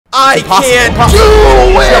I can't do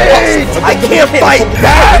it! I can't fight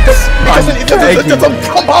that! It doesn't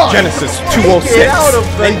come on! Genesis 206.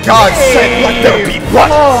 And God said, let there be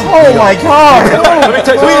light. Oh my God! Let me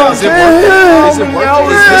tell you, is it worth it? Is it worth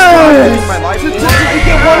it? Is this not living my life? I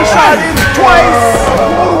get one shot in twice!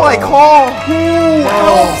 What do I call? Who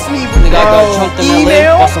helps me, bro?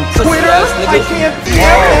 Email? Twitter? I can't DM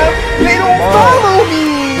them. They don't follow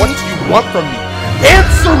me! What do you want from me?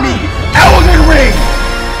 Answer me! Elden Ring!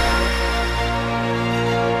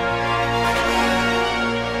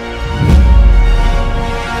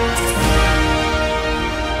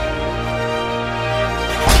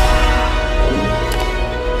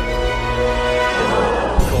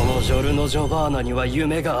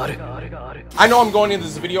 I know I'm going into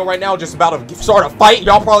this video right now just about to start a fight.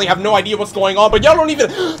 Y'all probably have no idea what's going on, but y'all don't even...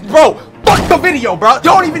 Bro, fuck the video, bro.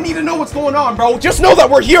 Don't even need to know what's going on, bro. Just know that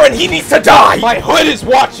we're here and he needs to die. My hood is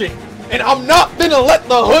watching, and I'm not gonna let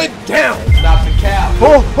the hood down. Stop the cap.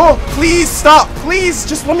 Oh, please stop. Please,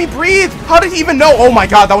 just let me breathe. How did he even know? Oh my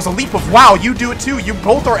God, that was a leap of wow. You do it too. You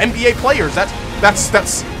both are NBA players.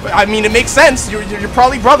 That's, I mean, it makes sense. You're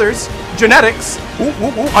probably brothers. Genetics.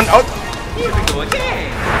 Here we go again.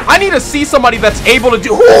 I need to see somebody that's able to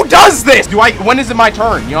do. Who does this? When is it my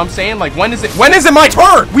turn? You know what I'm saying? Like, when is it my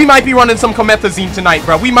turn? We might be running some comethazine tonight,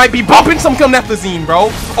 bro. We might be bumping some comethazine, bro.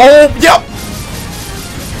 Oh, yep.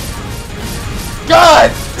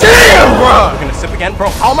 God damn, bro. I'm gonna sip again, bro.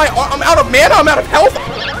 How am I? I'm out of mana. I'm out of health.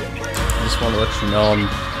 I just want to let you know I'm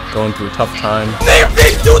going through a tough time.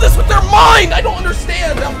 They do this with their mind. I don't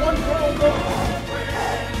understand. That one girl, bro.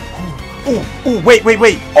 Oh, wait.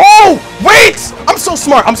 Oh, wait! I'm so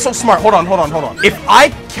smart. Hold on. If I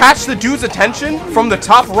catch the dude's attention from the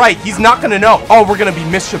top right, he's not gonna know. Oh, we're gonna be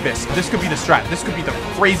mischievous. This could be the strat. This could be the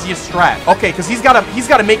craziest strat. Okay, because he's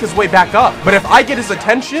gotta make his way back up. But if I get his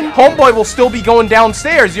attention, homeboy will still be going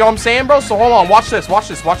downstairs. You know what I'm saying, bro? So hold on. Watch this.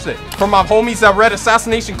 From my homies that read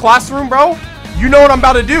Assassination Classroom, bro. You know what I'm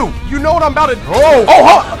about to do.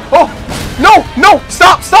 No,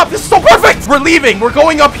 stop, this is so perfect. We're leaving, we're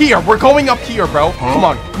going up here, bro. Come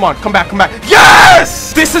on, come back.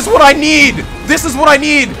 Yes! This is what I need,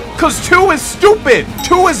 cause 2 is stupid,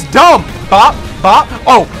 2 is dumb. Bop,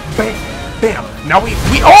 oh, bam. Now we,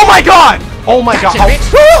 oh my God.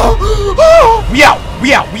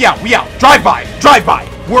 We out, drive by.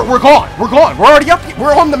 We're gone, we're already up here,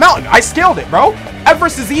 we're on the mountain. I scaled it, bro.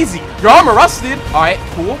 Everest is easy. Your armor rusted. All right,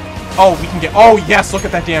 cool. Oh, we can get, oh yes, look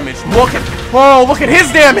at that damage. Look at his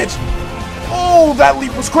damage. Oh, that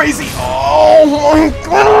leap was crazy. Oh my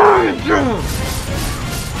God.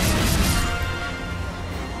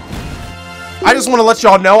 I just want to let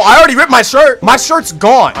y'all know, I already ripped my shirt. My shirt's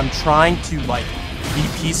gone. I'm trying to, like, be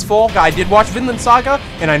peaceful. I did watch Vinland Saga,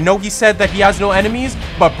 and I know he said that he has no enemies,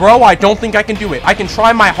 but bro, I don't think I can do it. I can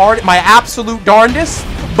try my absolute darndest,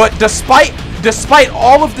 but despite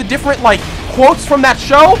all of the different, like, quotes from that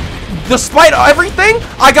show, despite everything,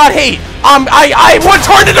 I got hate. I would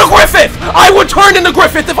turn into Griffith. I would turn into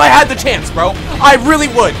Griffith if I had the chance, bro. I really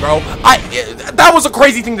would, bro. That was a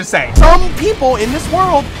crazy thing to say. Some people in this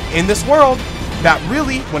world, that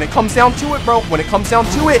really, when it comes down to it, bro, oh,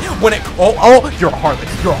 you're a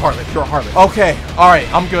harlot. Okay, all right,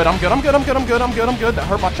 I'm good. That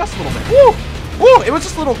hurt my chest a little bit. Woo. Woo, it was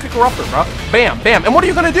just a little kicker-upper, bro. Bam. And what are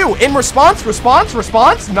you gonna do? In response?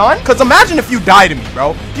 None? Because imagine if you die to me,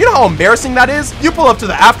 bro. You know how embarrassing that is? You pull up to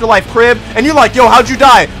the Afterlife crib, and you're like, yo, how'd you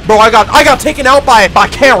die? Bro, I got taken out by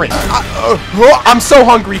Karen. I'm so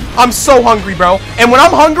hungry, bro. And when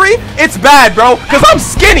I'm hungry, it's bad, bro, because I'm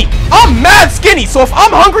skinny. I'm mad skinny, so if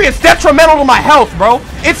I'm hungry, it's detrimental to my health, bro.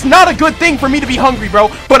 It's not a good thing for me to be hungry, bro,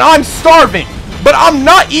 but I'm starving. But I'm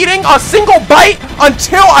not eating a single bite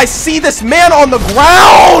until I see this man on the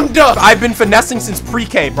ground. I've been finessing since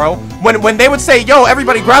pre-K, bro. When they would say, yo,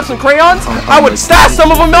 everybody grab some crayons, I would stash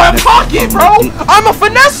some of them in my pocket, bro. I'm a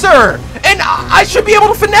finesser. And I should be able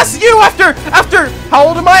to finesse you after, how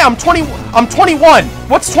old am I? I'm 21.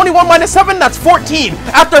 What's 21 minus 7? That's 14.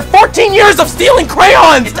 After 14 years of stealing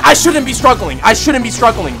crayons, I shouldn't be struggling.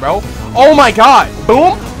 Bro. Oh my God.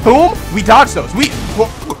 Boom. We dodged those.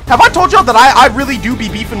 Have I told y'all that I really do be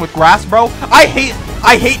beefing with grass, bro? I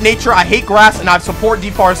hate nature, I hate grass, and I support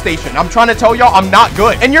deforestation. I'm trying to tell y'all I'm not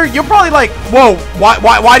good. And you're probably like, whoa,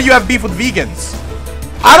 why do you have beef with vegans?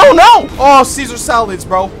 I don't know. Oh, Caesar salads,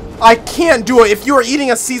 bro. I can't do it. If you are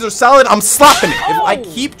eating a Caesar salad, I'm slapping it. If I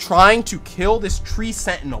keep trying to kill this tree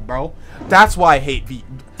sentinel, bro, that's why I hate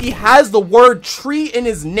vegans. He has the word tree in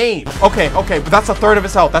his name. Okay, but that's a third of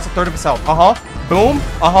his health. Boom.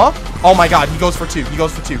 Oh my God, he goes for 2.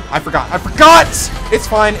 I forgot. It's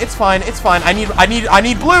fine. I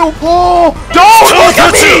need blue. Oh, don't look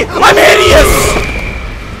at me.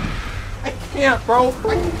 not,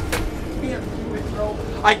 bro. I can't do it, bro.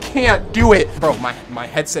 I can't do it. Bro, my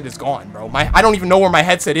headset is gone, bro. I don't even know where my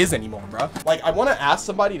headset is anymore, bro. Like, I want to ask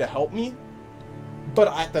somebody to help me, but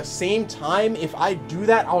at the same time, if I do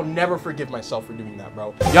that, I'll never forgive myself for doing that,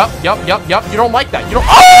 bro. Yup. You don't like that. You don't.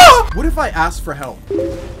 Ah! What if I ask for help?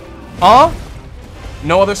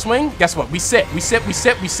 No other swing? Guess what? We sit.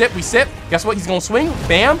 Guess what? He's gonna swing.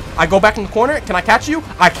 Bam. I go back in the corner. Can I catch you?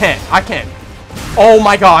 I can. Oh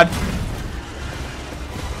my god.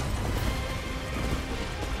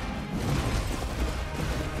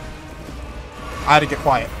 I had to get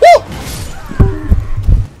quiet. Woo!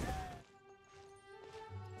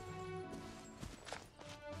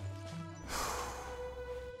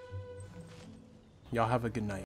 Y'all have a good night.